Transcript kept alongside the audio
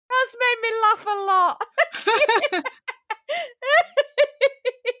just made me laugh a lot.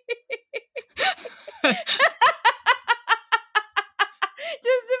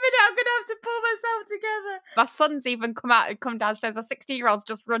 Just a minute, I'm going to have to pull myself together. My son's even come downstairs. My 16-year-old's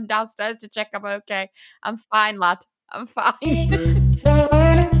just run downstairs to check I'm okay. I'm fine, lad. I'm fine.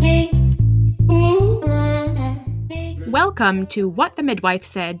 Welcome to What the Midwife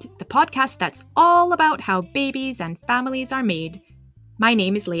Said, the podcast that's all about how babies and families are made. My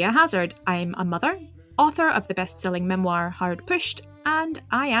name is Leah Hazard. I'm a mother, author of the best-selling memoir Hard Pushed, and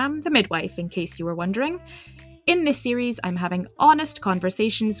I am the midwife, in case you were wondering. In this series, I'm having honest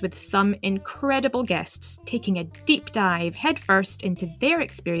conversations with some incredible guests, taking a deep dive headfirst into their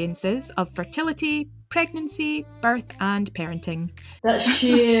experiences of fertility, pregnancy, birth, and parenting. That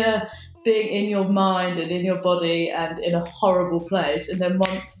sheer being in your mind and in your body and in a horrible place, and then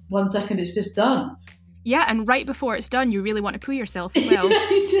one second it's just done. Yeah, and right before it's done, you really want to poo yourself as well. Yeah,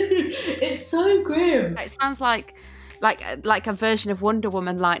 you do. It's so grim. It sounds like a version of Wonder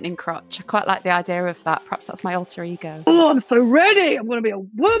Woman lightning crotch. I quite like the idea of that. Perhaps that's my alter ego. Oh, I'm so ready. I'm going to be a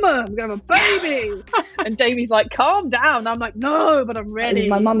woman. I'm going to have a baby. And Jamie's like, calm down. I'm like, no, but I'm ready. It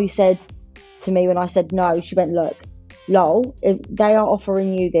was my mum who said to me when I said no, she went, look, lol, if they are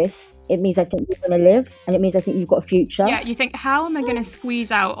offering you this, it means I think you're going to live, and it means I think you've got a future. Yeah, you think, how am I going to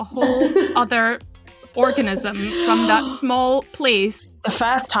squeeze out a whole other organism from that small place? The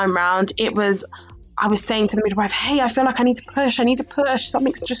first time round, I was saying to the midwife, hey, I feel like I need to push,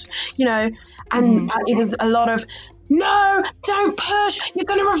 something's just, and it was a lot of, no, don't push, you're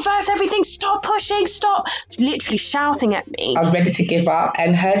going to reverse everything, stop pushing, stop, literally shouting at me. I was ready to give up,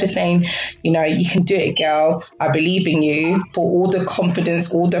 and her just saying, you can do it, girl, I believe in you, for all the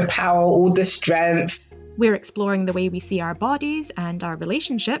confidence, all the power, all the strength. We're exploring the way we see our bodies and our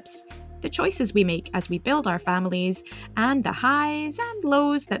relationships, the choices we make as we build our families, and the highs and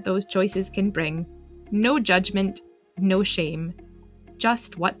lows that those choices can bring. No judgment, no shame.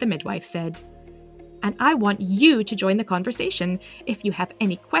 Just what the midwife said. And I want you to join the conversation. If you have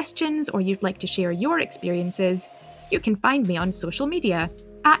any questions or you'd like to share your experiences, you can find me on social media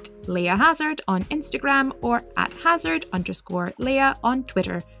at Leah Hazard on Instagram or at Hazard_Leah on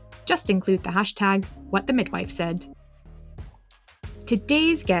Twitter. Just include the hashtag #WhatTheMidwifeSaid.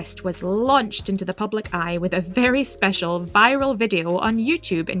 Today's guest was launched into the public eye with a very special viral video on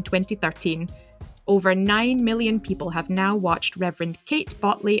YouTube in 2013. Over 9 million people have now watched Reverend Kate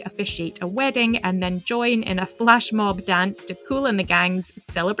Bottley officiate a wedding and then join in a flash mob dance to Kool and the Gang's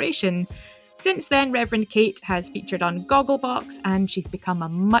Celebration. Since then, Reverend Kate has featured on Gogglebox, and she's become a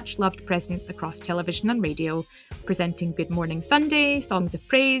much-loved presence across television and radio, presenting Good Morning Sunday, Songs of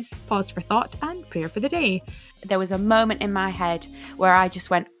Praise, Pause for Thought, and Prayer for the Day. There was a moment in my head where I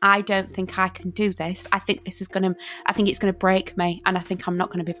just went, I don't think I can do this. I think it's going to break me, and I think I'm not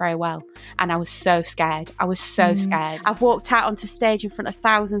going to be very well. And I was so scared. Scared. I've walked out onto stage in front of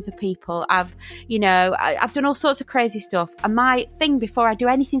thousands of people. I've done all sorts of crazy stuff. And my thing before I do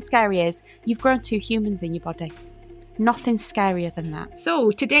anything scary is, you've grown 2 humans in your body. Nothing's scarier than that.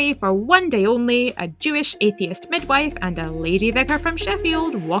 So today, for one day only, a Jewish atheist midwife and a lady vicar from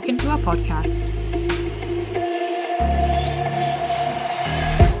Sheffield walk into a podcast.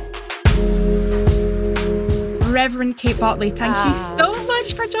 Reverend Kate Bottley, thank you so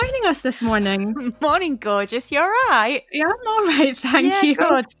much for joining us this morning. Morning, gorgeous. You all right? Yeah, I'm all right, thank you.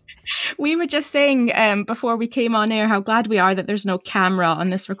 Good. We were just saying before we came on air how glad we are that there's no camera on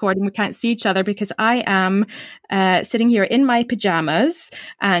this recording. We can't see each other because I am sitting here in my pajamas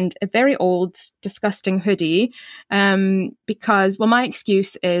and a very old, disgusting hoodie because, my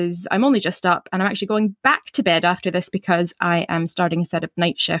excuse is I'm only just up and I'm actually going back to bed after this because I am starting a set of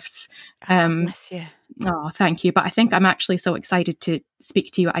night shifts. Bless you. Oh, thank you. But I think I'm actually so excited to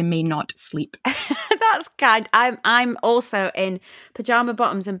speak to you, I may not sleep. That's kind. I'm also in pajama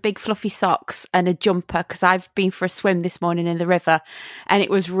bottoms and big fluffy socks and a jumper because I've been for a swim this morning in the river, and it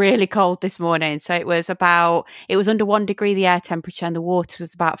was really cold this morning. So it was under 1 degree the air temperature, and the water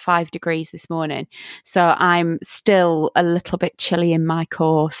was about 5 degrees this morning. So I'm still a little bit chilly in my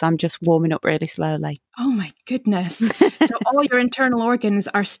core. So I'm just warming up really slowly. Oh my goodness. So all your internal organs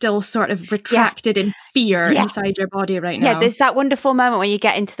are still sort of retracted in fear inside your body right now. Yeah, there's that wonderful moment when you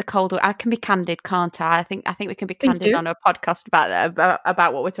get into the cold. I can be candid, can't I? I think we can be candid on a podcast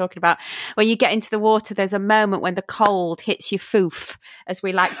about what we're talking about. When you get into the water, there's a moment when the cold hits your foof, as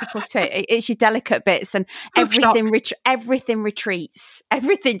we like to put it. It's your delicate bits, and everything retreats.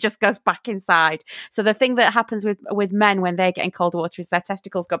 Everything just goes back inside. So the thing that happens with men when they get in cold water is their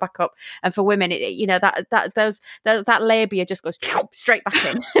testicles go back up, and for women, that labia just goes straight back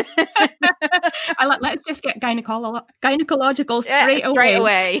in. I let's just get gynecological straight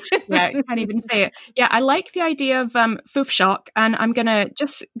away. Yeah, I can't even say it. Yeah, I like the idea of foof shock, and I'm going to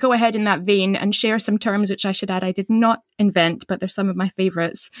just go ahead in that vein and share some terms, which I should add I did not invent, but they're some of my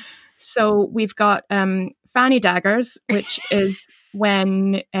favorites. So we've got fanny daggers, which is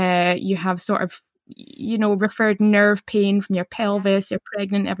when you have sort of, referred nerve pain from your pelvis, you're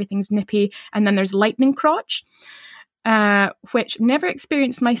pregnant, everything's nippy. And then there's lightning crotch, which never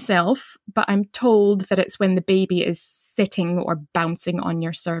experienced myself, but I'm told that it's when the baby is sitting or bouncing on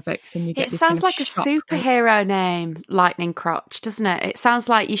your cervix and you get it sounds like a superhero name, lightning crotch, doesn't it? It sounds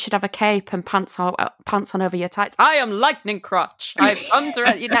like you should have a cape and pants on over your tights. I am lightning crotch. I'm under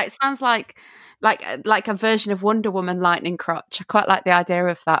it. It sounds like a version of Wonder Woman, lightning crotch. I quite like the idea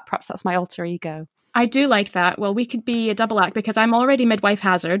of that. Perhaps that's my alter ego. I do like that. Well, we could be a double act because I'm already midwife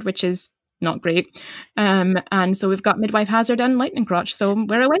hazard, which is not great. And so we've got midwife hazard and lightning crotch. So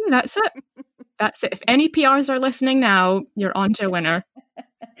we're away. That's it. That's it. If any PRs are listening now, you're on to a winner.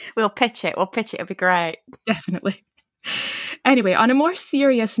 We'll pitch it. It'll be great. Definitely. Anyway, on a more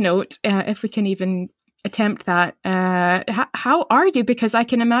serious note, if we can even attempt that, how are you? Because I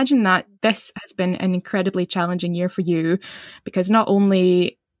can imagine that this has been an incredibly challenging year for you, because not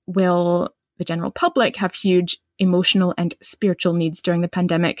only will the general public have huge emotional and spiritual needs during the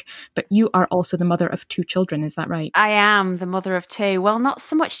pandemic, but you are also the mother of 2 children, is that right? I am the mother of 2. Well, not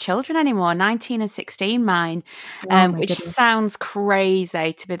so much children anymore, 19 and 16 mine, which sounds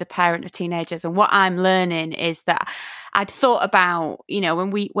crazy to be the parent of teenagers. And what I'm learning is that I'd thought about,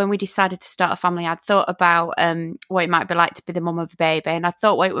 when we decided to start a family, I'd thought about what it might be like to be the mum of a baby, and I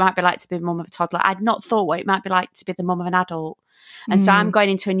thought what it might be like to be the mum of a toddler. I'd not thought what it might be like to be the mum of an adult. And so I'm going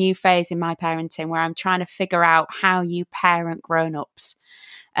into a new phase in my parenting where I'm trying to figure out how you parent grown-ups.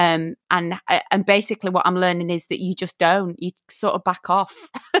 And basically what I'm learning is that you just don't. You sort of back off.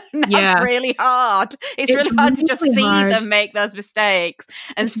 That's really hard. It's really hard to just see them make those mistakes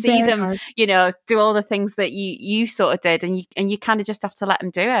and see them, hard. Do all the things that you sort of did, and you kind of just have to let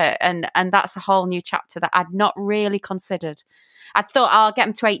them do it. And that's a whole new chapter that I'd not really considered. I thought I'll get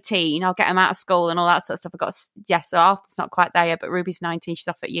them to 18, I'll get them out of school and all that sort of stuff. So Arthur's not quite there yet, but Ruby's 19, she's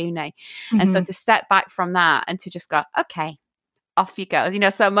off at uni. Mm-hmm. And so to step back from that and to just go, okay, off you go.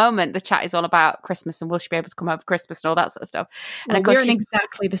 So a moment, the chat is all about Christmas and will she be able to come over for Christmas and all that sort of stuff. And of course, we're in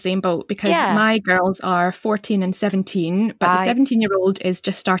exactly the same boat because my girls are 14 and 17, but the 17-year-old is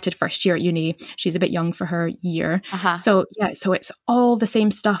just started first year at uni. She's a bit young for her year. Uh-huh. So it's all the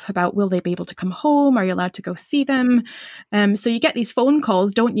same stuff about will they be able to come home? Are you allowed to go see them? So you get these phone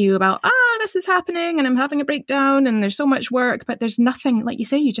calls, don't you, about, this is happening and I'm having a breakdown and there's so much work, but there's nothing, like you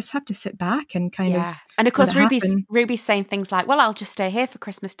say, you just have to sit back and kind of. And of course, Ruby's saying things like, well, I'll just stay here for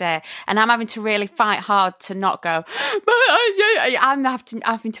Christmas Day. And I'm having to really fight hard to not go, but I'm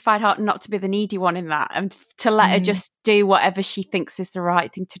having to fight hard not to be the needy one in that and to let her just do whatever she thinks is the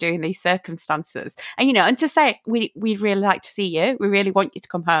right thing to do in these circumstances. And, and to say, we'd really like to see you. We really want you to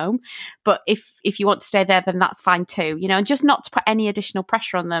come home. But if you want to stay there, then that's fine too, and just not to put any additional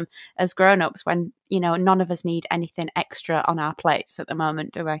pressure on them as grown-ups when, none of us need anything extra on our plates at the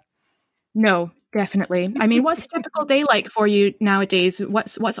moment, do we? No, definitely. I mean, what's a typical day like for you nowadays?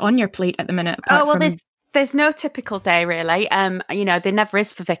 What's on your plate at the minute? There's no typical day really. There never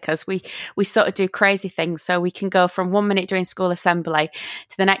is for vicars. We sort of do crazy things. So we can go from 1 minute doing school assembly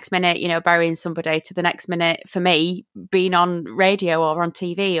to the next minute, burying somebody, to the next minute for me being on radio or on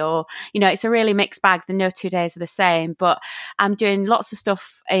TV, or, it's a really mixed bag. No 2 days are the same, but I'm doing lots of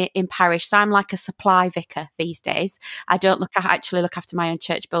stuff in parish. So I'm like a supply vicar these days. I don't actually look after my own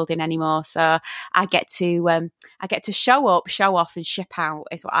church building anymore. So I get to show up, show off and ship out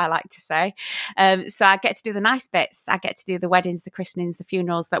is what I like to say. So I get to do the nice bits. I get to do the weddings, the christenings, the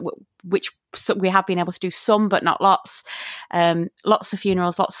funerals, which we have been able to do some, but not lots. Lots of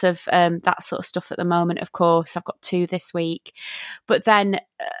funerals, lots of that sort of stuff at the moment, of course. I've got 2 this week. But then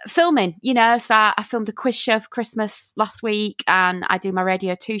filming, so I filmed a quiz show for Christmas last week, and I do my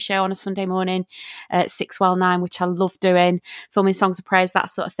Radio 2 show on a Sunday morning at 6/9, which I love doing, filming songs of praise, that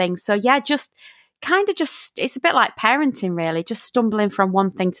sort of thing. So yeah, just it's a bit like parenting really, just stumbling from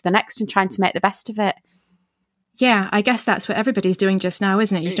one thing to the next and trying to make the best of it. Yeah, I guess that's what everybody's doing just now,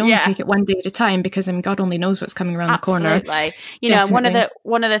 isn't it? You don't take it one day at a time because God only knows what's coming around the corner. Absolutely.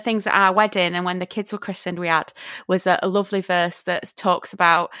 One of the things at our wedding and when the kids were christened we had was a lovely verse that talks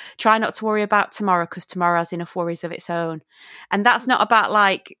about try not to worry about tomorrow because tomorrow has enough worries of its own. And that's not about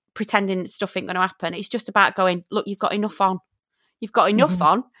like pretending stuff ain't going to happen. It's just about going, look, you've got enough on. You've got enough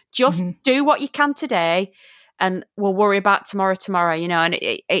on. Just do what you can today and we'll worry about tomorrow, and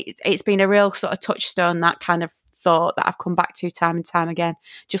it's been a real sort of touchstone, that kind of thought that I've come back to time and time again.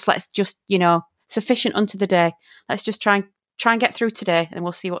 Let's Sufficient unto the day. Let's just try and get through today, and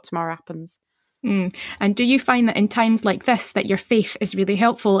we'll see what tomorrow happens. And do you find that in times like this that your faith is really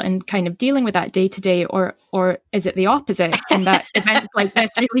helpful in kind of dealing with that day to day, or is it the opposite, and that events like this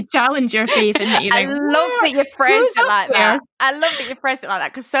really challenge your faith? And that you think, I love that you phrased it like that. I love that you phrased it like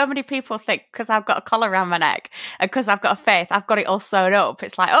that, because so many people think because I've got a collar around my neck and because I've got a faith, I've got it all sewn up.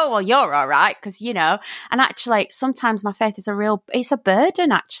 It's like, oh, well, you're all right because, you know, and actually sometimes my faith is it's a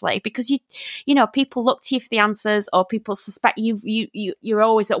burden actually, because you know, people look to you for the answers, or people suspect you're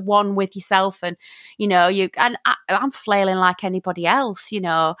always at one with yourself, and you know, I'm flailing like anybody else, you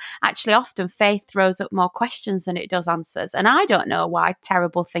know. Actually, often faith throws up more questions than it does answers. And I don't know why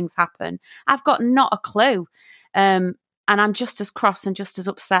terrible things happen. I've got not a clue. And I'm just as cross and just as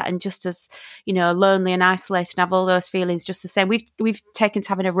upset and just as, you know, lonely and isolated and have all those feelings just the same. We've taken to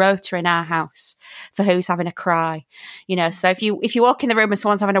having a rota in our house for who's having a cry, you know. So if you walk in the room and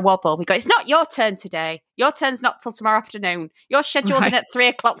someone's having a wobble, we go, it's not your turn today. Your turn's not till tomorrow afternoon. You're scheduled in at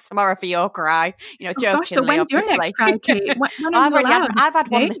 3:00 tomorrow for your cry. You know, jokingly, so when's obviously. Your next cry, Kate? I've had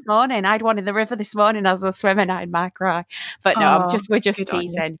one this morning. I had one in the river this morning as I was swimming. I had my cry. But no, we're just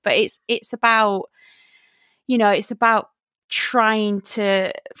teasing. But it's about, you know, it's about trying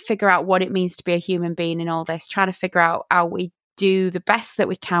to figure out what it means to be a human being in all this, trying to figure out how we do the best that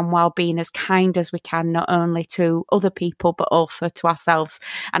we can while being as kind as we can, not only to other people, but also to ourselves.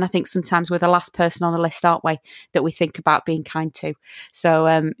 And I think sometimes we're the last person on the list, aren't we, that we think about being kind to.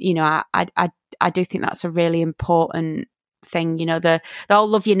 So, you know, I do think that's a really important thing. You know, the whole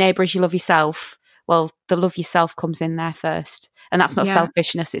love your neighbour as you love yourself. Well, the love yourself comes in there first. And that's not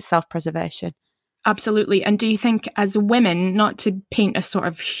selfishness, it's self-preservation. Absolutely. And do you think as women, not to paint a sort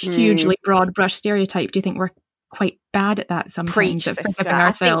of hugely broad brush stereotype, do you think we're quite bad at that sometimes? Preach, sister.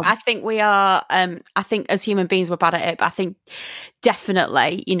 I think we are. I think as human beings we're bad at it, but I think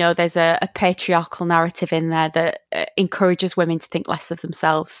definitely, you know, there's a patriarchal narrative in there that encourages women to think less of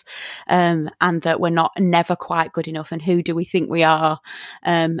themselves, and that we're never quite good enough. And who do we think we are?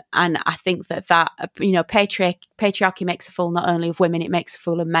 And I think that you know, patriarchy makes a fool not only of women, it makes a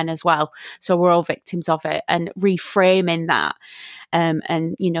fool of men as well. So we're all victims of it, and reframing that.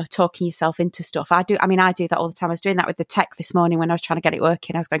 And, you know, talking yourself into stuff. I do that all the time. I was doing that with the tech this morning when I was trying to get it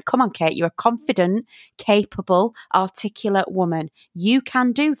working. I was going, come on, Kate, you're a confident, capable, articulate woman. You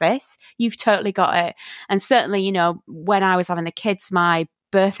can do this. You've totally got it. And certainly, you know, when I was having the kids, my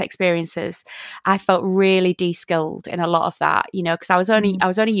birth experiences, I felt really de-skilled in a lot of that, you know, because I was only young.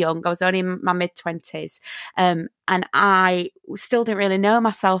 I was only in my mid-20s. And I still didn't really know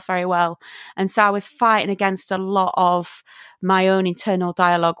myself very well. And so I was fighting against a lot of my own internal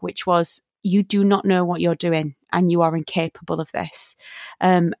dialogue, which was, you do not know what you're doing and you are incapable of this.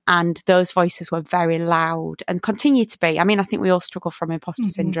 And those voices were very loud and continue to be. I mean, I think we all struggle from imposter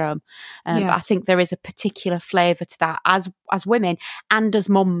syndrome. But I think there is a particular flavour to that as women and as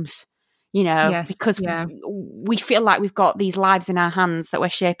mums. You know, because we feel like we've got these lives in our hands that we're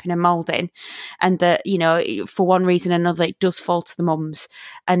shaping and moulding, and that, you know, for one reason or another, it does fall to the mums.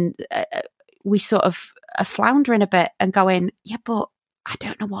 And we sort of are floundering a bit and going, yeah, but I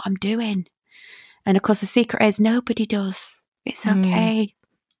don't know what I'm doing. And of course, the secret is nobody does. It's okay.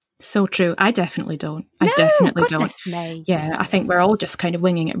 So true. I definitely don't. I definitely don't. Me. Yeah, I think we're all just kind of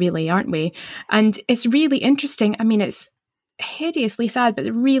winging it, really, aren't we? And it's really interesting. I mean, it's hideously sad, but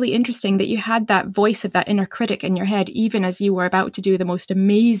really interesting that you had that voice of that inner critic in your head, even as you were about to do the most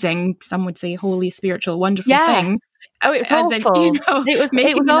amazing, some would say, holy, spiritual, wonderful thing. Oh, it was awful. In, you know, it was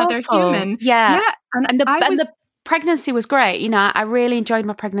making another awful. Human. Yeah. And the pregnancy was great. You know, I really enjoyed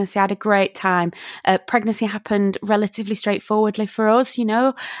my pregnancy. I had a great time. Pregnancy happened relatively straightforwardly for us, you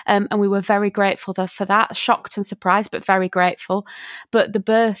know, and we were very grateful for that. Shocked and surprised, but very grateful. But the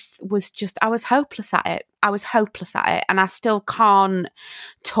birth was just, I was hopeless at it. And I still can't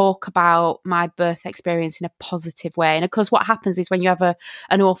talk about my birth experience in a positive way. And of course, what happens is when you have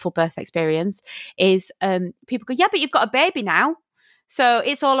an awful birth experience is people go, yeah, but you've got a baby now. So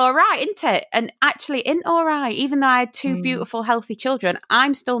it's all right, isn't it? And actually, isn't all right. Even though I had two beautiful, healthy children,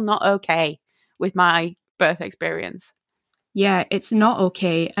 I'm still not okay with my birth experience. Yeah, it's not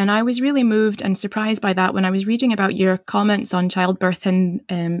okay. And I was really moved and surprised by that when I was reading about your comments on childbirth in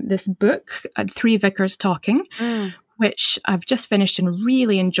this book, Three Vicars Talking, which I've just finished and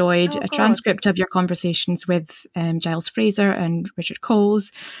really enjoyed. A transcript of your conversations with Giles Fraser and Richard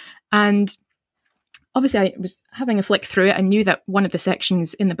Coles. And obviously, I was having a flick through it. I knew that one of the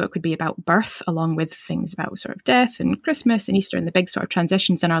sections in the book would be about birth, along with things about sort of death and Christmas and Easter and the big sort of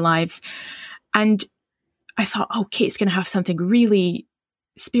transitions in our lives. And I thought, oh, Kate's going to have something really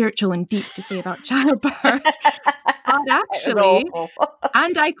spiritual and deep to say about childbirth. But actually,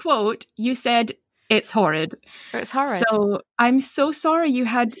 and I quote, you said, it's horrid. It's horrid. So I'm so sorry you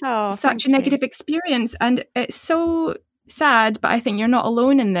had such a negative experience. And it's so sad, but I think you're not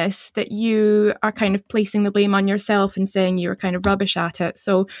alone in this, that you are kind of placing the blame on yourself and saying you were kind of rubbish at it.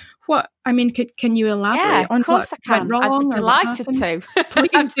 So can you elaborate on what went wrong? I'd be delighted to.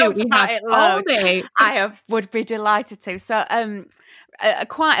 Please do. We have all day. Would be delighted to. So,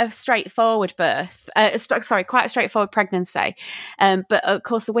 quite a straightforward birth. Quite a straightforward pregnancy. But of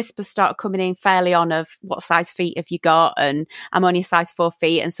course, the whispers started coming in fairly on of what size feet have you got, and I'm only a size 4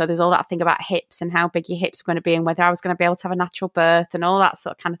 feet, and so there's all that thing about hips and how big your hips were going to be, and whether I was going to be able to have a natural birth and all that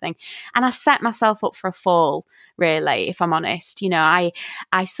sort of kind of thing. And I set myself up for a fall, really, if I'm honest. You know,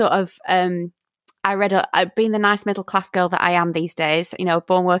 I sort of. I read, being the nice middle class girl that I am these days, you know,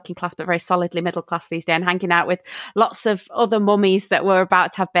 born working class, but very solidly middle class these days, and hanging out with lots of other mummies that were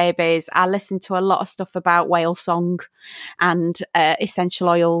about to have babies. I listened to a lot of stuff about whale song and essential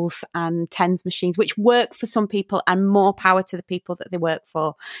oils and TENS machines, which work for some people, and more power to the people that they work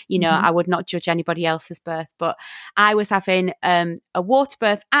for. You know, I would not judge anybody else's birth, but I was having a water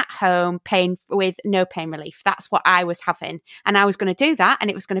birth at home, with no pain relief. That's what I was having. And I was going to do that,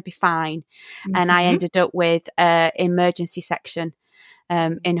 and it was going to be fine. And I ended up with emergency section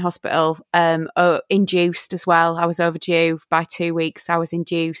in hospital, induced as well. I was overdue by 2 weeks. I was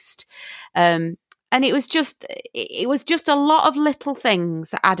induced. And it was just a lot of little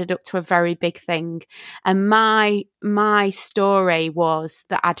things that added up to a very big thing. And my story was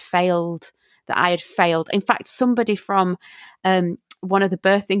that I had failed. In fact, somebody from one of the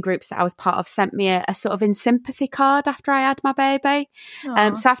birthing groups that I was part of sent me a sort of in sympathy card after I had my baby.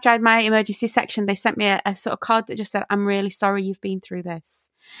 So after I had my emergency section, they sent me a sort of card that just said, "I'm really sorry you've been through this."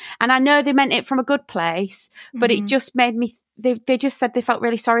 And I know they meant it from a good place, but it just made me, they just said they felt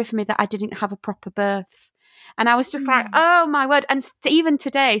really sorry for me that I didn't have a proper birth. And I was just like, oh my word. And even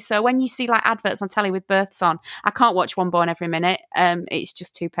today, so when you see like adverts on telly with births on, I can't watch One Born every minute. It's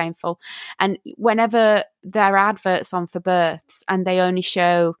just too painful. And whenever there are adverts on for births and they only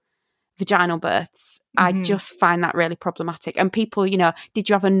show vaginal births, I just find that really problematic. And people, you know, did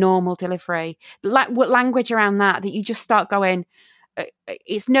you have a normal delivery? Like what language around that you just start going,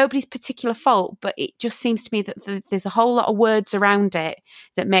 it's nobody's particular fault, but it just seems to me that there's a whole lot of words around it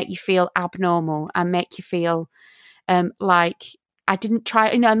that make you feel abnormal and make you feel like I didn't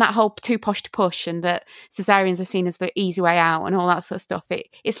try, you know, and that whole too posh to push, and that cesareans are seen as the easy way out and all that sort of stuff.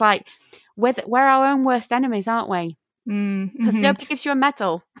 It's like we're our own worst enemies, aren't we? Because nobody gives you a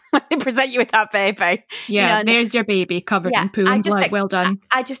medal when they present you with that baby. Yeah, you know, there's your baby covered in poo and blood. Well done.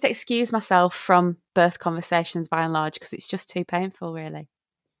 I just excuse myself from birth conversations by and large because it's just too painful, really.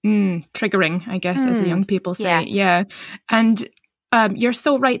 Triggering, I guess, as the young people say. Yeah. And you're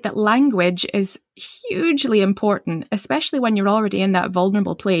so right that language is hugely important, especially when you're already in that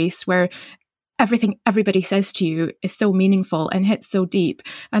vulnerable place where everything everybody says to you is so meaningful and hits so deep.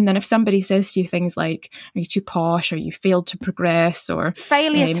 And then if somebody says to you things like, are you too posh, or you failed to progress, or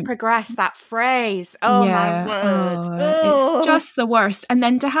failure to progress, that phrase. Oh my word. It's just the worst. And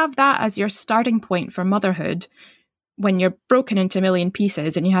then to have that as your starting point for motherhood when you're broken into a million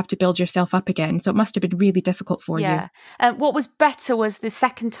pieces and you have to build yourself up again. So it must have been really difficult for you. What was better was the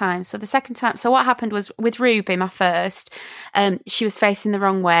second time. So what happened was with Ruby, my first, she was facing the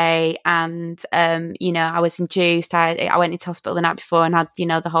wrong way, and you know, I was induced. I went into hospital the night before and had, you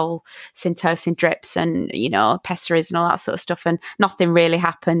know, the whole syntocin drips and, you know, pessaries and all that sort of stuff, and nothing really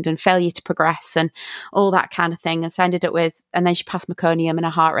happened, and failure to progress and all that kind of thing. And so I ended up and then she passed meconium and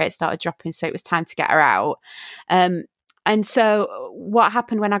her heart rate started dropping, so it was time to get her out. And so what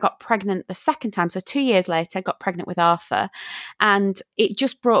happened when I got pregnant the second time, so 2 years later, I got pregnant with Arthur, and it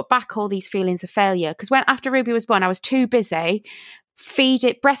just brought back all these feelings of failure. Because after Ruby was born, I was too busy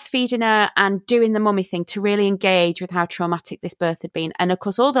breastfeeding her and doing the mummy thing to really engage with how traumatic this birth had been. And of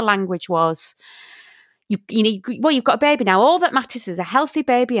course, all the language was, you've got a baby now. All that matters is a healthy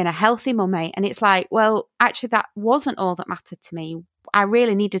baby and a healthy mummy. And it's like, well, actually, that wasn't all that mattered to me. I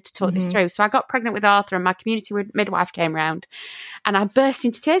really needed to talk this through. So I got pregnant with Arthur, and my community midwife came round, and I burst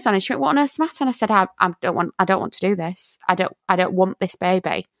into tears on her. She went, "What on earth's the matter?" And I said, I don't want to do this. I don't want this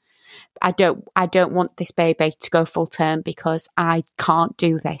baby. I don't want this baby to go full term because I can't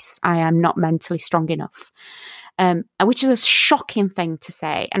do this. I am not mentally strong enough. Which is a shocking thing to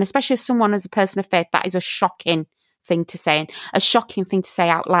say. And especially as someone, as a person of faith, that is a shocking thing to say, and a shocking thing to say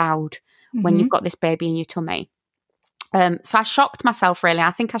out loud when you've got this baby in your tummy. So I shocked myself, really.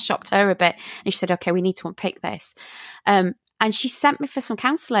 I think I shocked her a bit. And she said, okay, we need to unpick this. And she sent me for some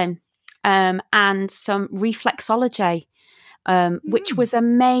counselling and some reflexology. which was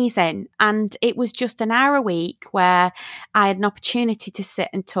amazing. And it was just an hour a week where I had an opportunity to sit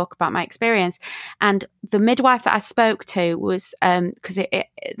and talk about my experience. And the midwife that I spoke to was, because the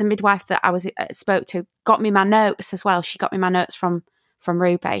midwife that I spoke to got me my notes as well. She got me my notes from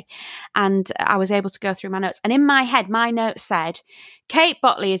Ruby, and I was able to go through my notes. And in my head, my notes said, Kate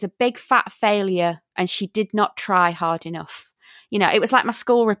Botley is a big fat failure and she did not try hard enough. You know, it was like my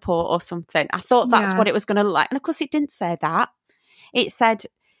school report or something. I thought that's what it was going to look like. And of course it didn't say that. It said,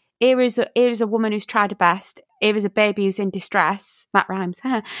 here is a woman who's tried her best. Here is a baby who's in distress. That rhymes.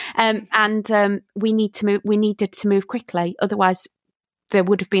 And we needed to move quickly. Otherwise, there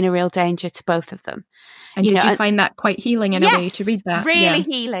would have been a real danger to both of them. And did you find that quite healing in a way to read that? Really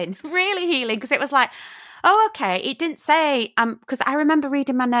healing, because it was like, oh, okay. It didn't say, because I remember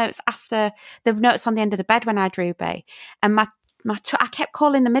reading my notes after the notes on the end of the bed when I had Ruby, and I kept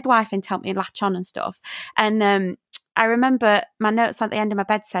calling the midwife and to help me latch on and stuff. And I remember my notes at the end of my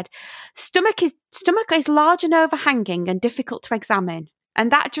bed said, stomach is large and overhanging and difficult to examine. And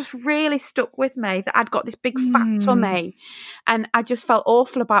that just really stuck with me, that I'd got this big fat tummy and I just felt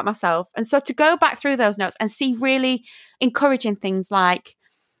awful about myself. And so to go back through those notes and see really encouraging things like,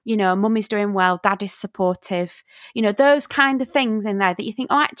 you know, mummy's doing well, dad is supportive, you know, those kind of things in there that you think,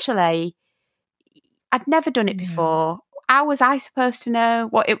 oh, actually, I'd never done it before. How was I supposed to know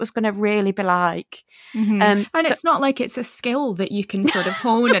what it was going to really be like? Mm-hmm. And it's not like it's a skill that you can sort of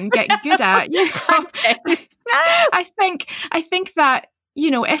hone and get good at. You know? I think that, you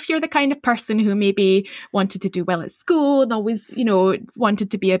know, if you're the kind of person who maybe wanted to do well at school and always, you know,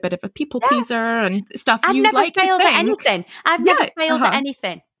 wanted to be a bit of a people pleaser and stuff, I've never failed at anything. I've never failed at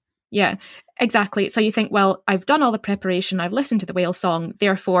anything. Yeah, exactly. So you think, well, I've done all the preparation, I've listened to the whale song,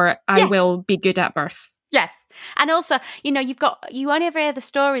 therefore I will be good at birth. Yes. And also, you know, you only ever hear the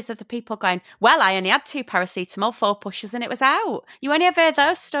stories of the people going, well, I only had 2 paracetamol, 4 pushes and it was out. You only ever hear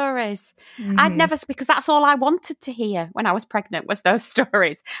those stories. I'd never, because that's all I wanted to hear when I was pregnant was those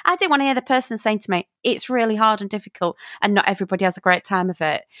stories. I didn't want to hear the person saying to me, it's really hard and difficult and not everybody has a great time of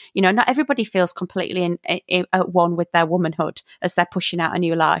it. You know, not everybody feels completely at one with their womanhood as they're pushing out a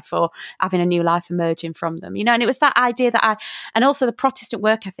new life or having a new life emerging from them. You know, and it was that idea that and also the Protestant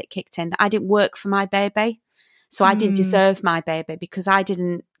work ethic kicked in, that I didn't work for my baby. So I didn't deserve my baby because I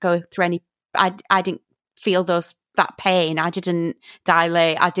didn't go through any, I didn't feel that pain. I didn't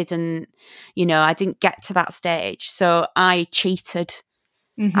dilate. I didn't get to that stage. So I cheated.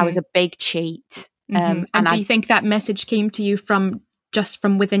 I was a big cheat. And do you think that message came to you from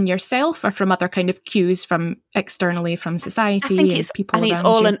within yourself or from other kind of cues from externally from society and people around you? I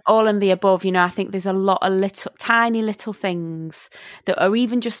think it's all in the above. You know, I think there's a lot of tiny little things that are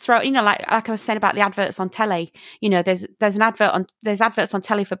even just thrown. You know, like I was saying about the adverts on telly. You know, there's adverts on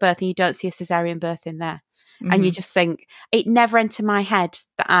telly for birth, and you don't see a cesarean birth in there, and you just think it never entered my head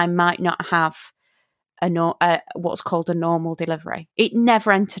that I might not have what's called a normal delivery. It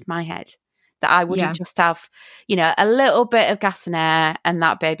never entered my head that I wouldn't just have, you know, a little bit of gas and air and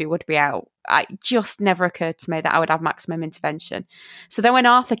that baby would be out. It just never occurred to me that I would have maximum intervention. So then when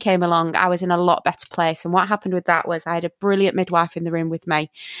Arthur came along, I was in a lot better place. And what happened with that was I had a brilliant midwife in the room with me.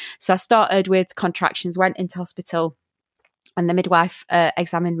 So I started with contractions, went into hospital, and the midwife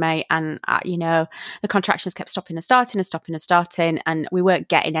examined me, and you know, the contractions kept stopping and starting, and we weren't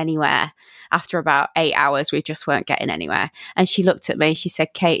getting anywhere. After about 8 hours, we just weren't getting anywhere. And she looked at me. She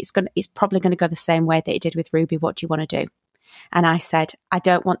said, "Kate, it's probably going to go the same way that it did with Ruby. What do you want to do?" And I said, "I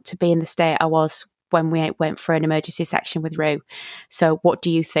don't want to be in the state I was when we went for an emergency section with Rue. So what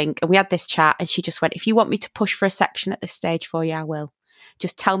do you think?" And we had this chat, and she just went, "If you want me to push for a section at this stage for you, I will.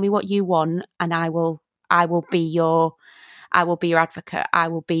 Just tell me what you want, and I will be your advocate. I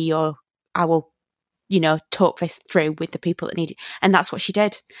will, you know, talk this through with the people that need it." And that's what she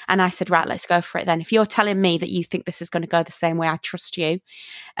did. And I said, "Right, let's go for it then. If you're telling me that you think this is going to go the same way, I trust you.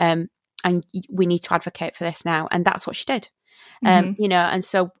 And we need to advocate for this now." And that's what she did. You know, and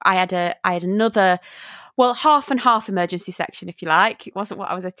so I had another, well, half and half emergency section, if you like. It wasn't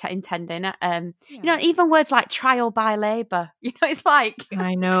what I was intending. You know, even words like trial by labour, you know, it's like,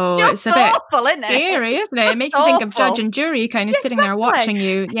 I know, it's a bit awful, isn't it? Scary, isn't it? It makes you think of judge and jury kind of sitting there watching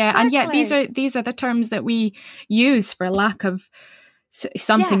you. Yeah. Exactly. And yet these are the terms that we use for lack of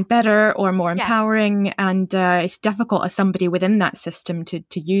something better or more empowering. And it's difficult as somebody within that system to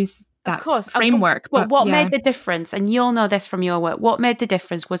use that framework. But what made the difference, and you'll know this from your work, what made the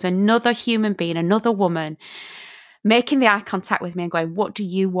difference was another human being, another woman, making the eye contact with me and going, "What do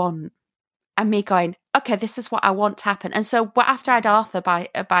you want?" me going, okay, this is what I want to happen. And so after I'd Arthur by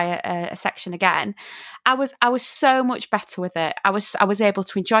a section again, I was so much better with it. I was able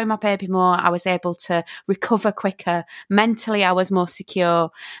to enjoy my baby more. I was able to recover quicker. Mentally, I was more secure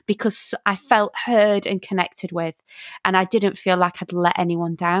because I felt heard and connected with, and I didn't feel like I'd let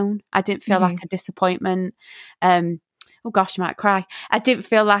anyone down. I didn't feel like a disappointment. Oh gosh, I might cry. I didn't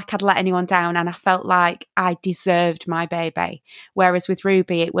feel like I'd let anyone down, and I felt like I deserved my baby. Whereas with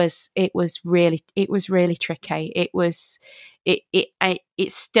Ruby, it was really tricky. It's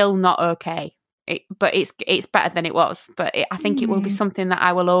still not okay. But it's better than it was. But I think it will be something that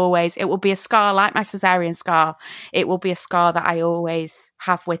I will always. It will be a scar like my cesarean scar. It will be a scar that I always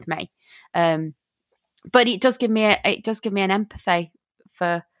have with me. But it does give me an empathy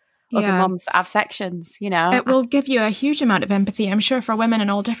for other mums that have sections, you know. It will give you a huge amount of empathy, I'm sure, for women in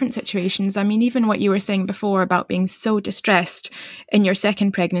all different situations. I mean, even what you were saying before about being so distressed in your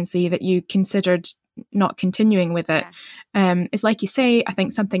second pregnancy that you considered not continuing with it. It's like you say, I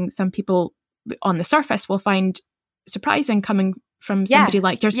think something some people on the surface will find surprising coming from somebody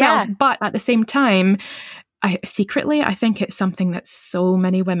like yourself. But at the same time, I think it's something that so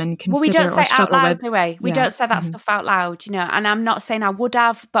many women consider we don't say or struggle out loud, with. do we? We don't say that stuff out loud, you know. And I'm not saying I would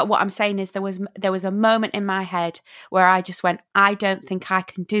have, but what I'm saying is there was a moment in my head where I just went, I don't think I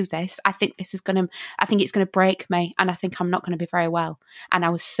can do this. I think it's going to break me, and I think I'm not going to be very well. And I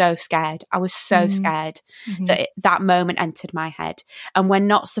was so scared. I was so scared that moment entered my head. And we're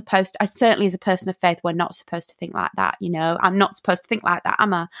not supposed to, certainly as a person of faith, we're not supposed to think like that, you know. I'm not supposed to think like that,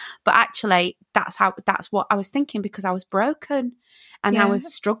 am I? But actually, that's what I was thinking, because I was broken and I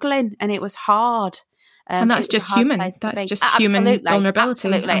was struggling and it was hard. And that's just human. That's just human vulnerability.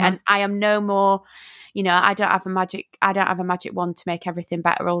 Absolutely. And I am no more, you know, I don't have a magic wand to make everything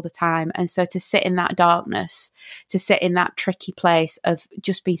better all the time. And so to sit in that darkness, to sit in that tricky place of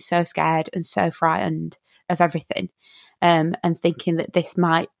just being so scared and so frightened of everything, and thinking that this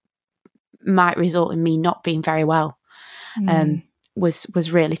might result in me not being very well,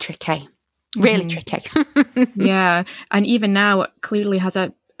 was really tricky. Really tricky. Yeah. And even now, it clearly has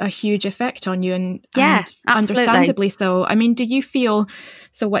a huge effect on you, and understandably so. I mean, do you feel,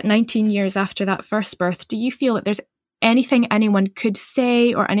 19 years after that first birth, do you feel that there's anything anyone could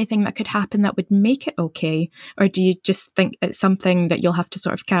say or anything that could happen that would make it okay? Or do you just think it's something that you'll have to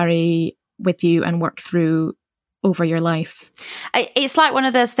sort of carry with you and work through over your life? It's like one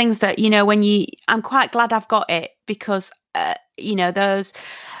of those things that, you know, I'm quite glad I've got it, because, you know,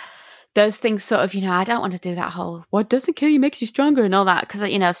 those things sort of, you know, I don't want to do that whole, what doesn't kill you makes you stronger and all that, because,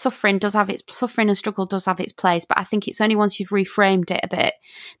 you know, suffering and struggle does have its place. But I think it's only once you've reframed it a bit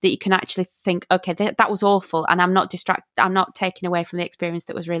that you can actually think, okay, that was awful, and I'm not taking away from the experience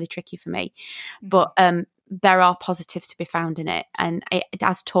that was really tricky for me. But there are positives to be found in it, and it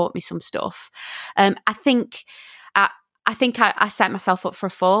has taught me some stuff. I think I set myself up for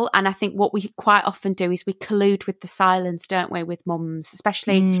a fall, and I think what we quite often do is we collude with the silence, don't we, with mums,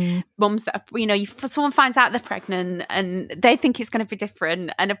 especially mums that are, you know, someone finds out they're pregnant and they think it's going to be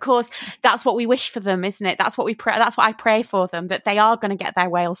different, and of course that's what we wish for them, isn't it? That's what we pray. That's what I pray for them, that they are going to get their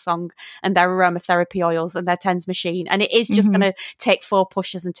whale song and their aromatherapy oils and their TENS machine, and it is just going to take 4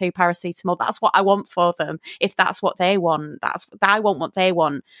 pushes and 2 paracetamol. That's what I want for them. If that's what they want, I want what they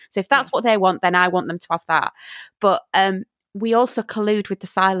want. So if that's what they want, then I want them to have that. But we also collude with the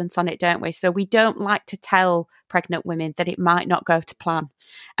silence on it, don't we? So we don't like to tell pregnant women that it might not go to plan,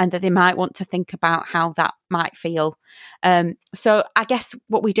 and that they might want to think about how that might feel. So I guess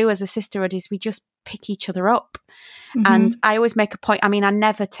what we do as a sisterhood is we just pick each other up. And I always make a point. I mean, I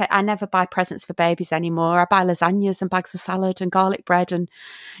never buy presents for babies anymore. I buy lasagnas and bags of salad and garlic bread and,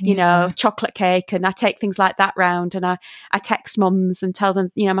 you know, chocolate cake. And I take things like that round, and I text mums and tell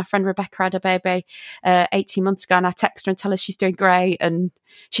them, you know, my friend Rebecca had a baby 18 months ago, and I text her and tell her she's doing great and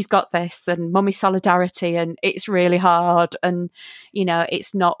she's got this, and mummy solidarity, and it's really hard. And, you know,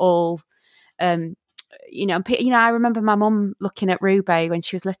 it's not all, you know, I remember my mum looking at Ruby when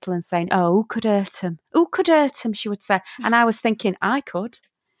she was little and saying, "Oh, who could hurt him? Who could hurt him?" she would say. And I was thinking, I could.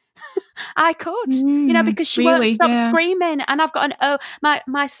 I could, you know, because she won't stop screaming. And I've got my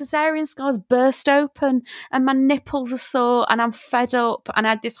cesarean scars burst open and my nipples are sore and I'm fed up and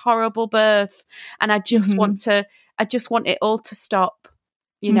I had this horrible birth and I just want it all to stop.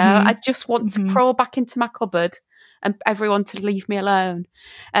 You know, I just want to crawl back into my cupboard and everyone to leave me alone.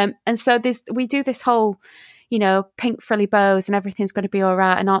 And so we do this whole, you know, pink frilly bows and everything's going to be all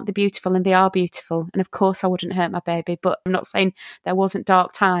right, and aren't they beautiful? And they are beautiful. And of course I wouldn't hurt my baby, but I'm not saying there wasn't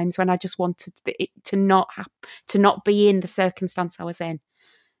dark times when I just wanted it to not be in the circumstance I was in.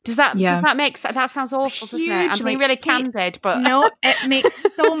 Does that make sense? That sounds awful, doesn't it? I'm being really candid, but no, it makes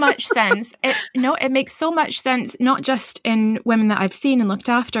so much sense. It makes so much sense, not just in women that I've seen and looked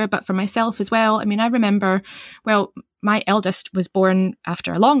after, but for myself as well. I mean, I remember, my eldest was born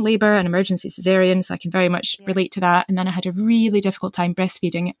after a long labour, an emergency cesarean, so I can very much relate to that. And then I had a really difficult time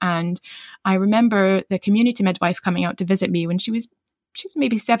breastfeeding. And I remember the community midwife coming out to visit me when she was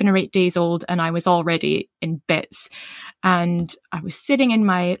maybe 7 or 8 days old, and I was already in bits. And I was sitting in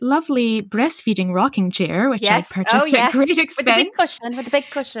my lovely breastfeeding rocking chair, which I purchased at great expense. With the big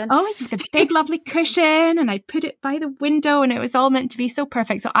cushion. Oh, the big lovely cushion. And I put it by the window, and it was all meant to be so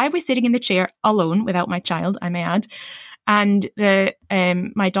perfect. So I was sitting in the chair alone, without my child, I may add. And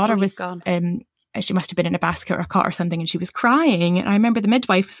my daughter was she must have been in a basket or a cot or something, and she was crying. And I remember the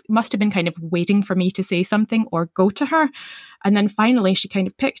midwife must have been kind of waiting for me to say something or go to her. And then finally she kind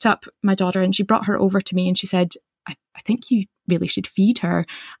of picked up my daughter and she brought her over to me and she said, I think you really should feed her.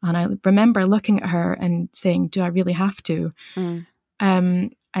 And I remember looking at her and saying, do I really have to?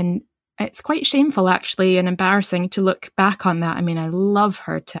 And it's quite shameful, actually, and embarrassing to look back on that. I mean, I love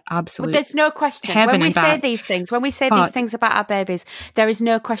her to absolute there's no question. When we say these things about our babies, there is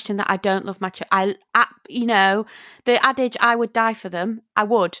no question that I don't love my child. The adage, I would die for them, I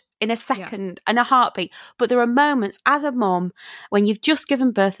would, in a second, in a heartbeat. But there are moments as a mum, when you've just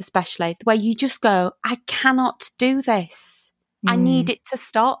given birth especially, where you just go, I cannot do this. I need it to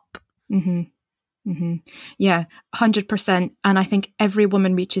stop. Mm-hmm. Mm-hmm. Yeah, 100%. And I think every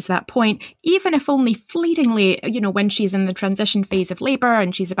woman reaches that point, even if only fleetingly, when she's in the transition phase of labour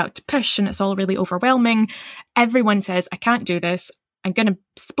and she's about to push and it's all really overwhelming. Everyone says, I can't do this. I'm going to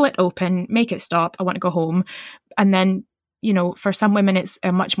split open, make it stop. I want to go home. And then, for some women, it's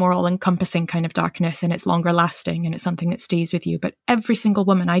a much more all-encompassing kind of darkness, and it's longer lasting, and it's something that stays with you. But every single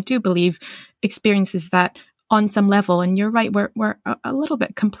woman, I do believe, experiences that on some level. And you're right, we're a little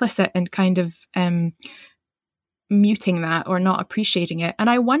bit complicit in kind of muting that or not appreciating it. And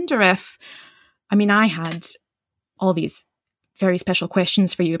I wonder if, I had all these very special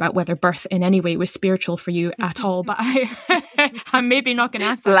questions for you about whether birth in any way was spiritual for you at all, but I'm maybe not going to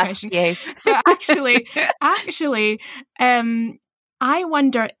ask that question. You. But actually, I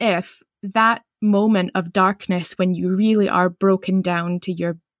wonder if that moment of darkness when you really are broken down to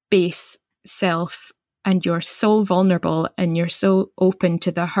your base self, and you're so vulnerable and you're so open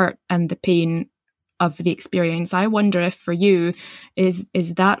to the hurt and the pain of the experience. I wonder if for you, is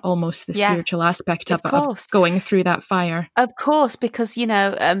that almost the spiritual aspect of going through that fire? Of course, because,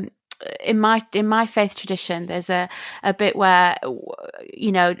 in my faith tradition, there's a bit where,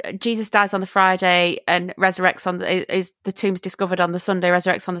 Jesus dies on the Friday and resurrects the tomb's discovered on the Sunday,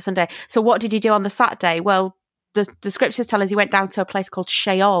 resurrects on the Sunday. So what did he do on the Saturday? Well, the scriptures tell us he went down to a place called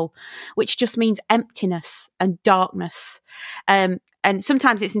Sheol, which just means emptiness and darkness. And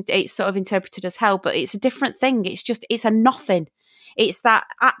sometimes it's sort of interpreted as hell, but it's a different thing. It's a nothing. It's that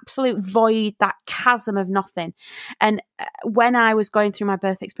absolute void, that chasm of nothing. And when I was going through my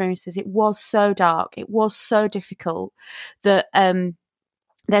birth experiences, it was so dark. It was so difficult that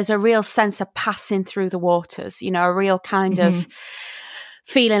there's a real sense of passing through the waters, a real kind of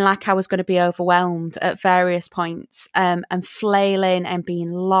feeling like I was going to be overwhelmed at various points, and flailing and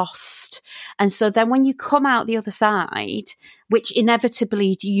being lost. And so then when you come out the other side, which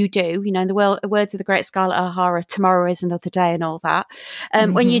inevitably you do, in the words of the great Scarlett O'Hara, tomorrow is another day and all that.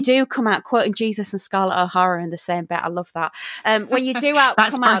 When you do come out, quoting Jesus and Scarlett O'Hara in the same bit, I love that. When you do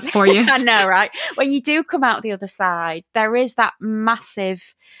That's come out for you. I know, right? When you do come out the other side, there is that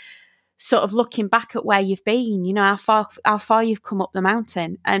massive sort of looking back at where you've been, how far you've come up the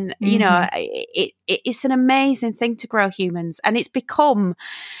mountain. And, it's an amazing thing to grow humans. And it's become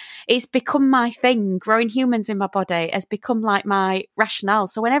my thing. Growing humans in my body has become like my rationale.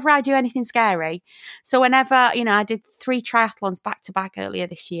 So whenever I do anything scary, I did 3 triathlons back to back earlier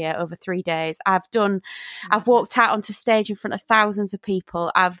this year over 3 days. I've walked out onto stage in front of thousands of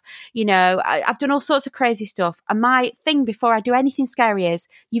people. I've done all sorts of crazy stuff. And my thing before I do anything scary is,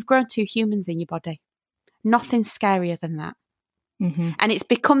 you've grown 2 humans in your body. Nothing's scarier than that. And it's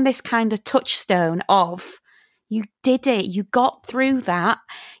become this kind of touchstone of, you did it. You got through that.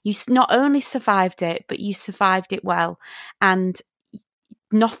 You not only survived it, but you survived it well. And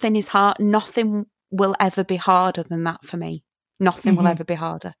nothing is hard. Nothing will ever be harder than that for me. Nothing will ever be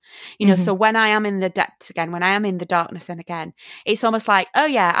harder. So when I am in the again, when I am in the darkness and again, it's almost like, oh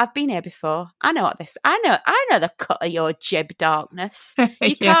yeah, I've been here before. I know the cut of your jib, darkness.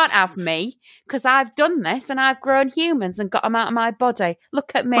 You can't have me because I've done this and I've grown humans and got them out of my body.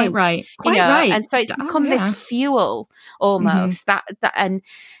 Look at me. Quite right. And so it's become this fuel almost that and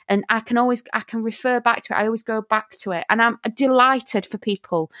I can refer back to it. I always go back to it, and I'm delighted for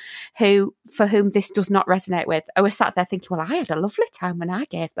people for whom this does not resonate with. I was sat there thinking, well, I had a lovely time when I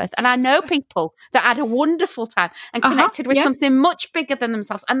gave birth, and I know people that had a wonderful time and connected with something much bigger than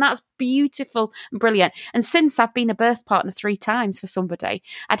themselves, and that's beautiful and brilliant. And since I've been a birth partner 3 times for somebody,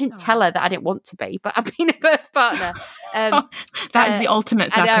 I didn't tell her that I didn't want to be, but I've been a birth partner. That is the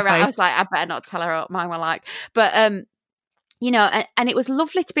ultimate sacrifice. I know, right? I was like, I better not tell her what mine were like, but and it was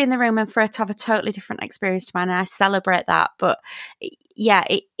lovely to be in the room and for her to have a totally different experience to mine, and I celebrate that. But yeah,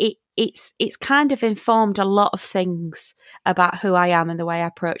 it's kind of informed a lot of things about who I am and the way I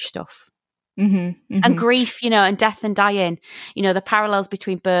approach stuff. And grief, and death and dying, the parallels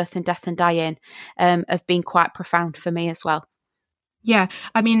between birth and death and dying have been quite profound for me as well. Yeah,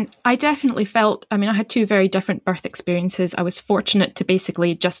 I mean, I definitely felt, I had 2 very different birth experiences. I was fortunate to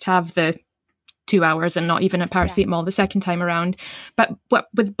basically just have the 2 hours and not even a paracetamol the second time around. But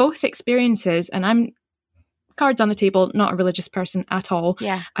with both experiences, and I'm cards on the table, not a religious person at all.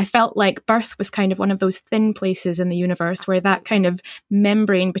 Yeah. I felt like birth was kind of one of those thin places in the universe where that kind of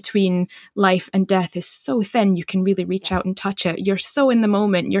membrane between life and death is so thin you can really reach out and touch it. You're so in the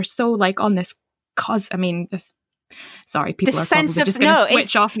moment. You're so like on this this. Sorry, people are probably just going to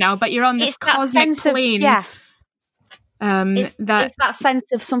switch off now, but you're on this cosmic plane. It's that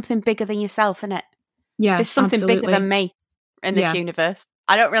sense of something bigger than yourself, isn't it? Yeah, there's something bigger than me in this universe.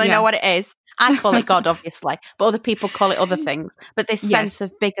 I don't really know what it is. I call it God, obviously, but other people call it other things. But this sense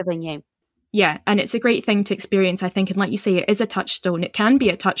of bigger than you. Yeah, and it's a great thing to experience, I think. And like you say, it is a touchstone. It can be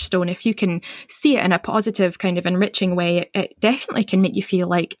a touchstone. If you can see it in a positive, kind of enriching way, it definitely can make you feel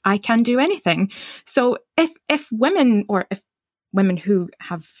like I can do anything. So if women, or if women who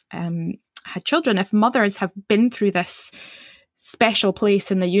have had children, if mothers have been through this special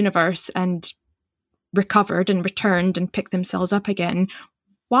place in the universe and recovered and returned and picked themselves up again,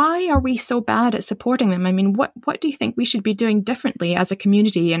 why are we so bad at supporting them? I mean, what do you think we should be doing differently as a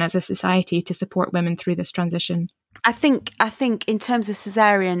community and as a society to support women through this transition? I think in terms of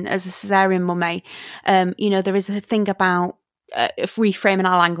cesarean, as a cesarean mummy, there is a thing about reframing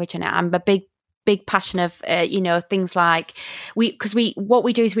our language in it. I'm a big passion of things like what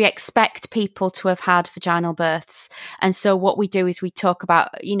we do is we expect people to have had vaginal births, and so what we do is we talk about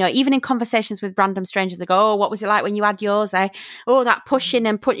even in conversations with random strangers, they go, oh, what was it like when you had yours, oh, that pushing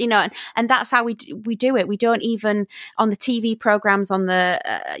and put and that's how we do it. We don't even on the TV programs, on the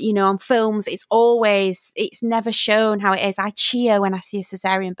on films, it's never shown how it is. I cheer when I see a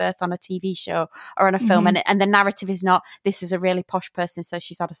cesarean birth on a TV show or on a film, and the narrative is not, this is a really posh person so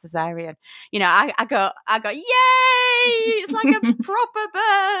she's had a cesarean. I go, yay! It's like a proper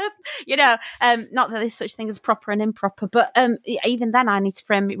birth, not that there's such thing as proper and improper, but even then I need to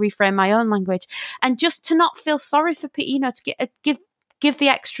reframe my own language, and just to not feel sorry for people, to give the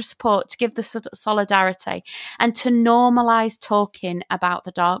extra support, to give the solidarity, and to normalise talking about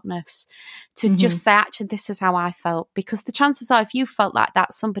the darkness, to just say, actually, this is how I felt, because the chances are, if you felt like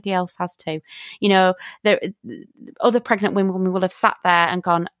that, somebody else has too. Other pregnant women will have sat there and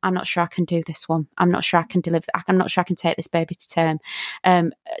gone, I'm not sure I can do this one. I'm not sure I can deliver. I'm not sure I can take this baby to term.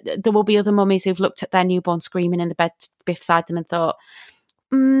 There will be other mummies who've looked at their newborn screaming in the bed beside them and thought,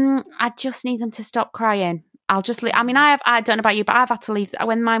 I just need them to stop crying. I'll just leave. I mean, I don't know about you, but I've had to leave.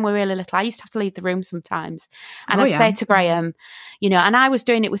 When mine were really little, I used to have to leave the room sometimes. And I'd say to Graham, and I was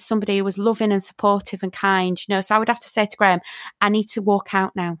doing it with somebody who was loving and supportive and kind, so I would have to say to Graham, I need to walk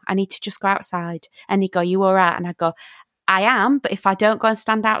out now. I need to just go outside. And he'd go, you all right? And I'd go, I am, but if I don't go and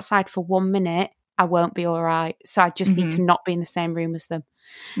stand outside for 1 minute, I won't be all right. So I just need to not be in the same room as them.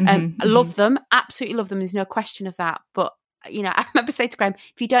 I love them, absolutely love them. There's no question of that. But I remember saying to Graham,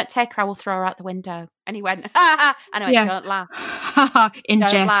 if you don't take her, I will throw her out the window. And he went, I know, don't laugh. In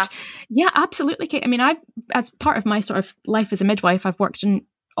don't jest. Laugh. Yeah, absolutely, Kate. I mean, as part of my sort of life as a midwife, I've worked in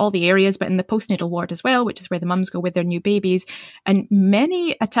all the areas, but in the postnatal ward as well, which is where the mums go with their new babies. And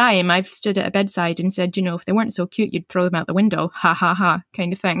many a time I've stood at a bedside and said, if they weren't so cute, you'd throw them out the window, ha ha ha,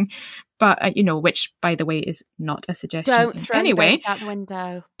 kind of thing. But, which, by the way, is not a suggestion. Don't throw anyway out the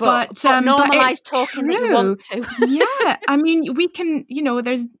window. But normalise talking true. that you want to. Yeah, I mean, we can,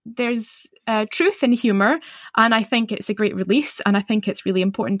 there's truth in humour, and I think it's a great release, and I think it's really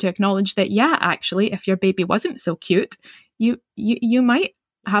important to acknowledge that, yeah, actually, if your baby wasn't so cute, you might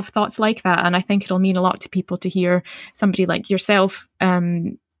have thoughts like that, and I think it'll mean a lot to people to hear somebody like yourself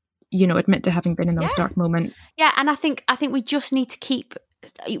admit to having been in those dark moments. Yeah, and I think we just need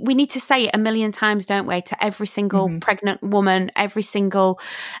to say it a million times, don't we, to every single pregnant woman, every single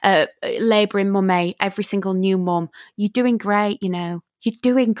labouring mummy, every single new mum. You're doing great, You're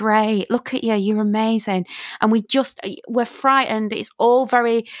doing great. Look at you. You're amazing. And we're frightened. It's all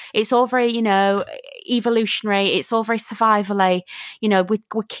very, evolutionary. It's all very survivally.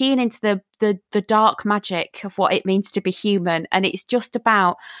 We're keen into the dark magic of what it means to be human. And it's just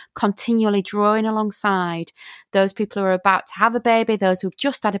about continually drawing alongside those people who are about to have a baby, those who've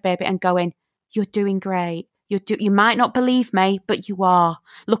just had a baby, and going, you're doing great. You might not believe me, but you are.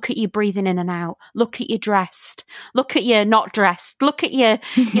 Look at you breathing in and out. Look at you dressed. Look at you not dressed. Look at you,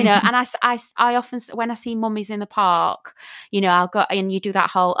 And I often, when I see mummies in the park, I'll go and you do that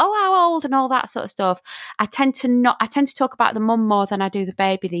whole, how old and all that sort of stuff. I tend to talk about the mum more than I do the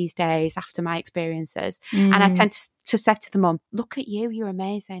baby these days after my experiences. And I tend to say to the mum, look at you, you're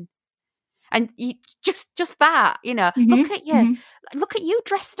amazing. And you just that, look at you. Look at you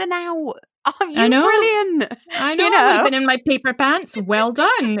dressed and out. Oh, you're brilliant. I know. I've been in my paper pants. Well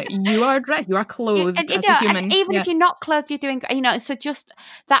done. You are dressed. You are clothed as a human. And even if you're not clothed, you're doing, so just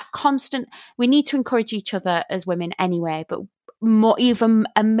that constant, we need to encourage each other as women anyway, but more, even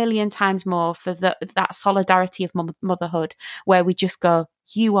a million times more for that solidarity of motherhood, where we just go,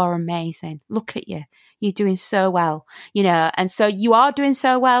 you are amazing. Look at you. You're doing so well, and so you are doing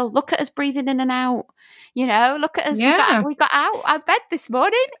so well. Look at us breathing in and out. Look at us. Yeah. We got out of bed this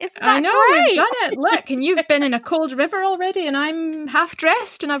morning. Isn't that I know, great? We've done it. Look, and you've been in a cold river already, and I'm half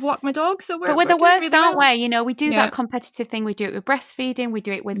dressed, and I've walked my dog. So we're the worst, aren't we? We do that competitive thing. We do it with breastfeeding. We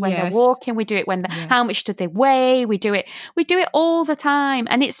do it with when they're walking. We do it when how much do they weigh? We do it all the time,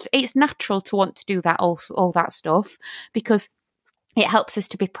 and it's natural to want to do that all that stuff, because it helps us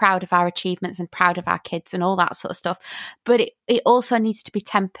to be proud of our achievements and proud of our kids and all that sort of stuff. But it also needs to be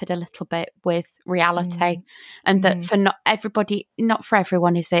tempered a little bit with reality, and that for not for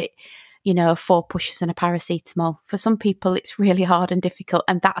everyone is it, 4 pushes and a paracetamol. For some people, it's really hard and difficult,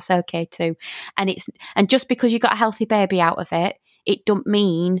 and that's okay too. And just because you got a healthy baby out of it, it don't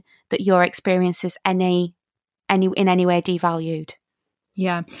mean that your experience is in any way devalued.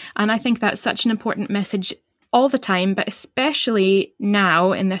 Yeah, and I think that's such an important message all the time, but especially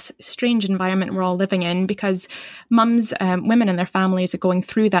now in this strange environment we're all living in, because mums, women and their families are going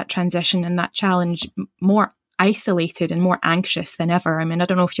through that transition and that challenge more isolated and more anxious than ever. I mean, I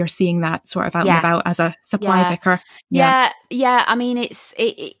don't know if you're seeing that sort of out and about as a supply vicar. Yeah. I mean,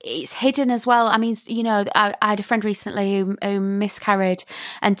 it's hidden as well. I mean, I had a friend recently who miscarried,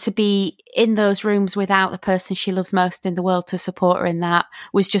 and to be in those rooms without the person she loves most in the world to support her in that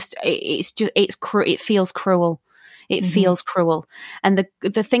was just, it feels cruel. It feels cruel. And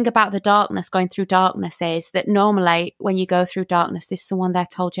the thing about the darkness, going through darkness, is that normally when you go through darkness, there's someone there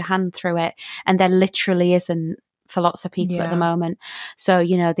to hold your hand through it. And there literally isn't for lots of people at the moment. So,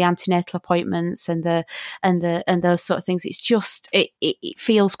 the antenatal appointments and those sort of things, it's just, it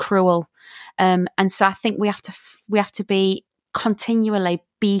feels cruel. And so I think we have to be continually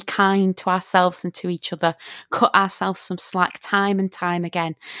be kind to ourselves and to each other, cut ourselves some slack time and time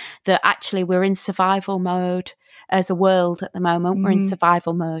again, that actually we're in survival mode as a world at the moment. We're in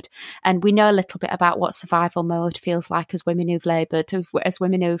survival mode, and we know a little bit about what survival mode feels like as women who've laboured, as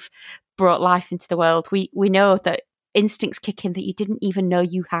women who've brought life into the world. We know that instincts kick in that you didn't even know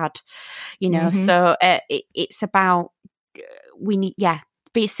you had, so it's about we need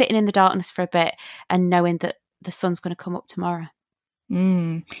be sitting in the darkness for a bit and knowing that the sun's going to come up tomorrow.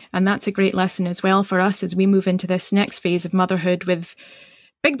 And that's a great lesson as well for us as we move into this next phase of motherhood with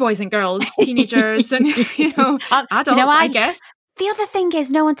big boys and girls, teenagers and, adults, I guess. The other thing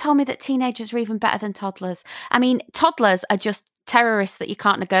is, no one told me that teenagers are even better than toddlers. I mean, toddlers are just terrorists that you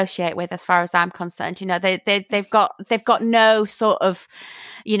can't negotiate with, as far as I'm concerned. They've got no sort of,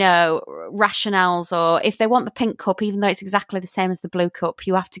 rationales, or if they want the pink cup, even though it's exactly the same as the blue cup,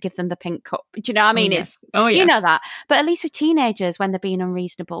 you have to give them the pink cup. Do you know what I mean? Yes. You know that. But at least with teenagers, when they're being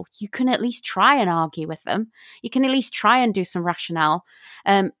unreasonable, you can at least try and argue with them. You can at least try and do some rationale.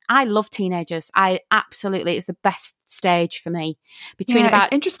 I love teenagers. It's the best stage for me. It's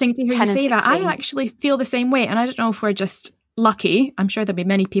interesting to hear you say that. I actually feel the same way, and I don't know if we're just lucky. I'm sure there'll be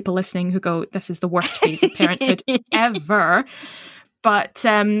many people listening who go, this is the worst phase of parenthood ever. But,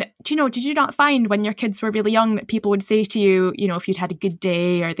 did you not find when your kids were really young that people would say to you, if you'd had a good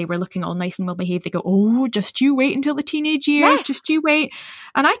day or they were looking all nice and well behaved, they go, oh, just you wait until the teenage years, just you wait.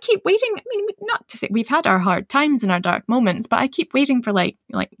 And I keep waiting. I mean, not to say we've had our hard times and our dark moments, but I keep waiting for like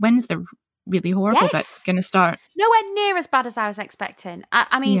when's the really horrible Yes. that's going to start. Nowhere near as bad as I was expecting.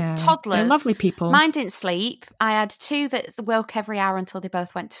 I mean, Yeah, toddlers. they're lovely people. Mine didn't sleep. I had 2 that woke every hour until they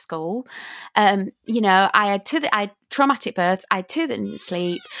both went to school. I had 2 that I had traumatic births. I had 2 that didn't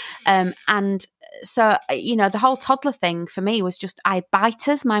sleep. And so, the whole toddler thing for me was just, I had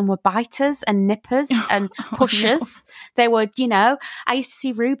biters. Mine were biters and nippers and pushers. No. They were, I used to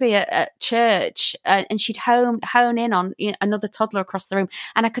see Ruby at church and she'd hone in on another toddler across the room.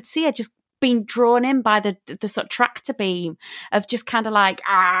 And I could see her just being drawn in by the sort of tractor beam of just kind of like,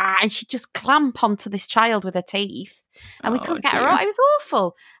 and she'd just clamp onto this child with her teeth. And we couldn't get her out. It was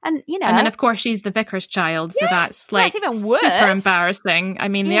awful. And, And then, of course, she's the vicar's child. So that's like even worse. Super embarrassing. I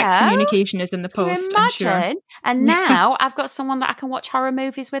mean, the excommunication is in the post, I'm sure. And now I've got someone that I can watch horror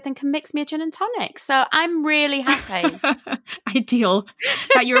movies with and can mix me a gin and tonic. So I'm really happy. Ideal.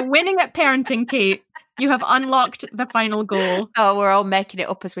 That you're winning at parenting, Kate. You have unlocked the final goal. Oh, we're all making it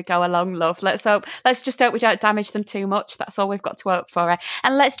up as we go along, love. Let's just hope we don't damage them too much. That's all we've got to hope for.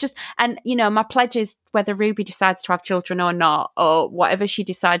 And my pledge is, whether Ruby decides to have children or not, or whatever she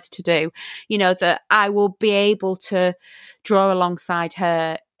decides to do, that I will be able to draw alongside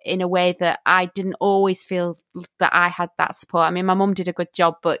her in a way that I didn't always feel that I had that support. I mean, my mum did a good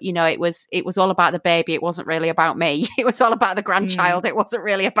job, but it was all about the baby. It wasn't really about me. It was all about the grandchild. It wasn't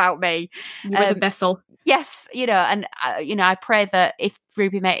really about me. You were the vessel. Yes, and I pray that if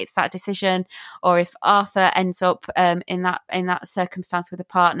Ruby makes that decision, or if Arthur ends up in that circumstance with a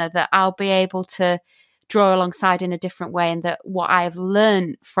partner, that I'll be able to draw alongside in a different way, and that what I have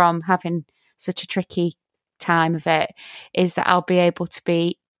learned from having such a tricky time of it is that I'll be able to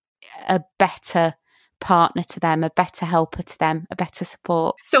be a better partner to them, a better helper to them, a better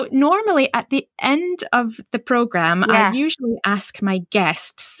support. So normally at the end of the programme, I usually ask my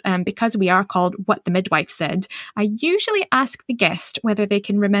guests, because we are called What the Midwife Said, I usually ask the guest whether they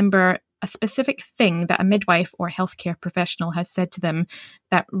can remember a specific thing that a midwife or healthcare professional has said to them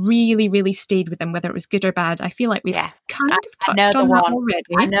that really, really stayed with them, whether it was good or bad. I feel like we've kind of touched on that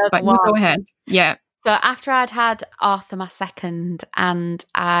already, but you go ahead. Yeah. So after I'd had Arthur, my second, and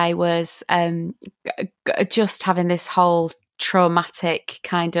I was just having this whole traumatic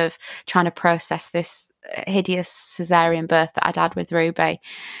kind of trying to process this hideous cesarean birth that I'd had with Ruby.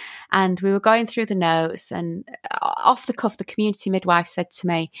 And we were going through the notes, and off the cuff, the community midwife said to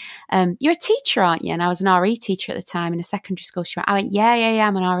me, "You're a teacher, aren't you?" And I was an RE teacher at the time in a secondary school. I went, yeah,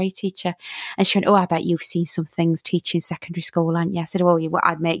 I'm an RE teacher. And she went, "Oh, I bet you've seen some things teaching secondary school, haven't you?" I said, "Well,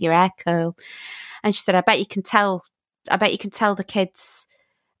 I'd make your hair curl." And she said, I bet you can tell the kids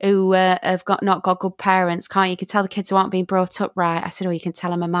who have not got good parents, can't you? You can tell the kids who aren't being brought up right." I said, "Oh, you can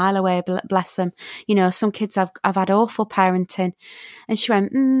tell them a mile away, bless them. Some kids have had awful parenting." And she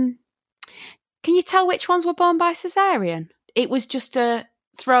went, "Can you tell which ones were born by cesarean?" It was just a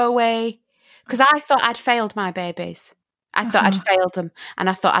throwaway, because I thought I'd failed my babies. I thought I'd failed them, and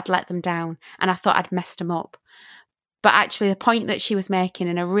I thought I'd let them down, and I thought I'd messed them up. But actually, the point that she was making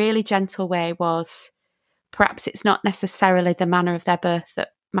in a really gentle way was, perhaps it's not necessarily the manner of their birth that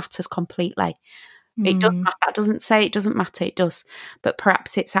matters completely. It does matter. That doesn't say it doesn't matter. It does. But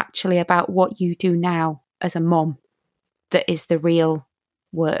perhaps it's actually about what you do now as a mum that is the real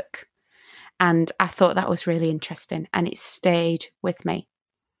work. And I thought that was really interesting, and it stayed with me.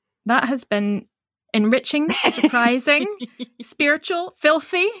 That has been enriching, surprising, spiritual,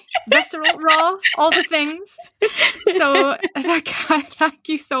 filthy, visceral, raw, all the things. So thank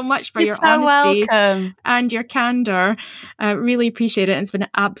you so much for your honesty and your candour. I really appreciate it. It's been an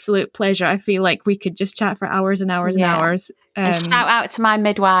absolute pleasure. I feel like we could just chat for hours and hours and hours. And shout out to my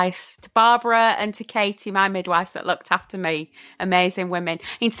midwives, to Barbara and to Katie, my midwives that looked after me. Amazing women.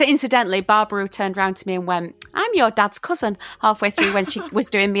 Incidentally, Barbara turned around to me and went, "I'm your dad's cousin," halfway through when she was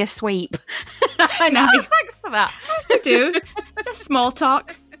doing me a sweep. I know. Thanks for that. To do. Just small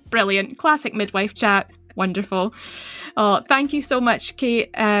talk. Brilliant. Classic midwife chat. Wonderful. Oh, thank you so much, Kate.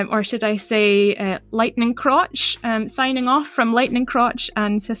 Or should I say Lightning Crotch. Signing off from Lightning Crotch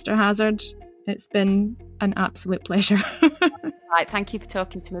and Sister Hazard. It's been an absolute pleasure. Right, thank you for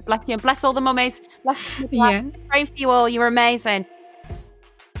talking to me. Bless you, and bless all the mummies. Bless the midwives. Pray for you all. You're amazing.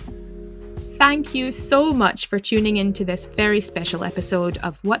 Thank you so much for tuning into this very special episode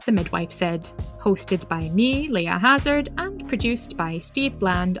of What the Midwife Said, hosted by me, Leah Hazard, and produced by Steve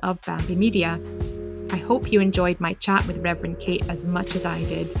Bland of Bambi Media. I hope you enjoyed my chat with Reverend Kate as much as I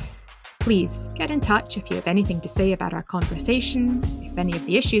did. Please get in touch if you have anything to say about our conversation, if any of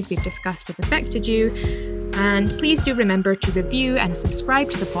the issues we've discussed have affected you, and please do remember to review and subscribe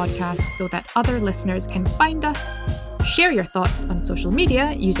to the podcast so that other listeners can find us. Share your thoughts on social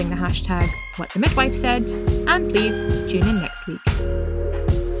media using the hashtag WhatTheMidwifeSaid, and please tune in next week.